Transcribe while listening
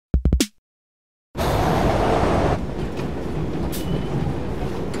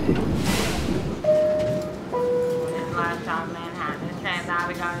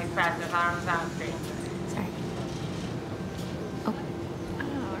fast as on the street. Sorry. Oh.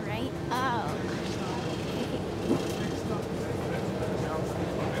 All right. Oh.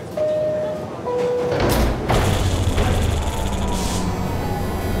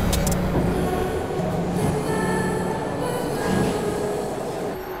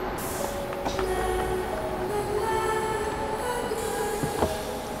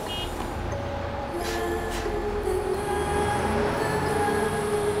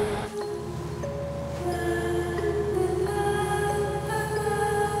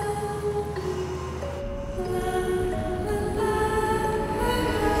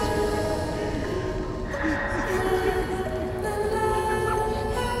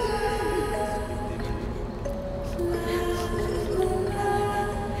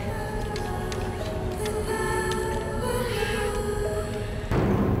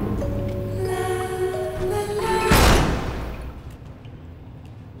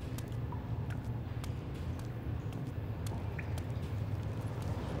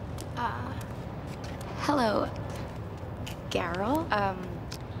 Hello, Garrel.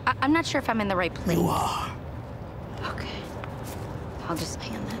 I'm not sure if I'm in the right place. You are. Okay. I'll just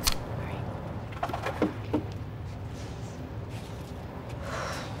hand that. All right.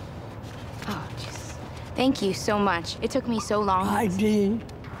 Oh, jeez. Thank you so much. It took me so long. ID.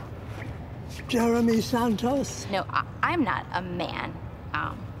 Jeremy Santos. No, I'm not a man.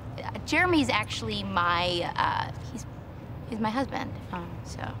 Jeremy's actually my, he's my husband.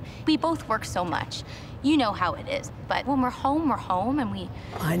 So we both work so much. You know how it is. But when we're home, and we...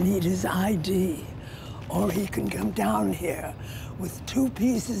 I need his ID, or he can come down here with 2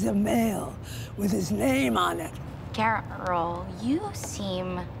 pieces of mail with his name on it. Garrel, you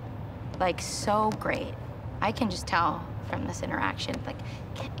seem like so great. I can just tell from this interaction. Like,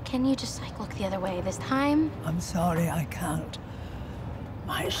 can you just like look the other way this time? I'm sorry, I can't.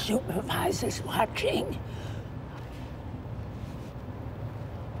 My supervisor's watching.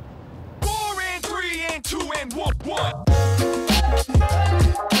 4 and 3 and 2 and 1.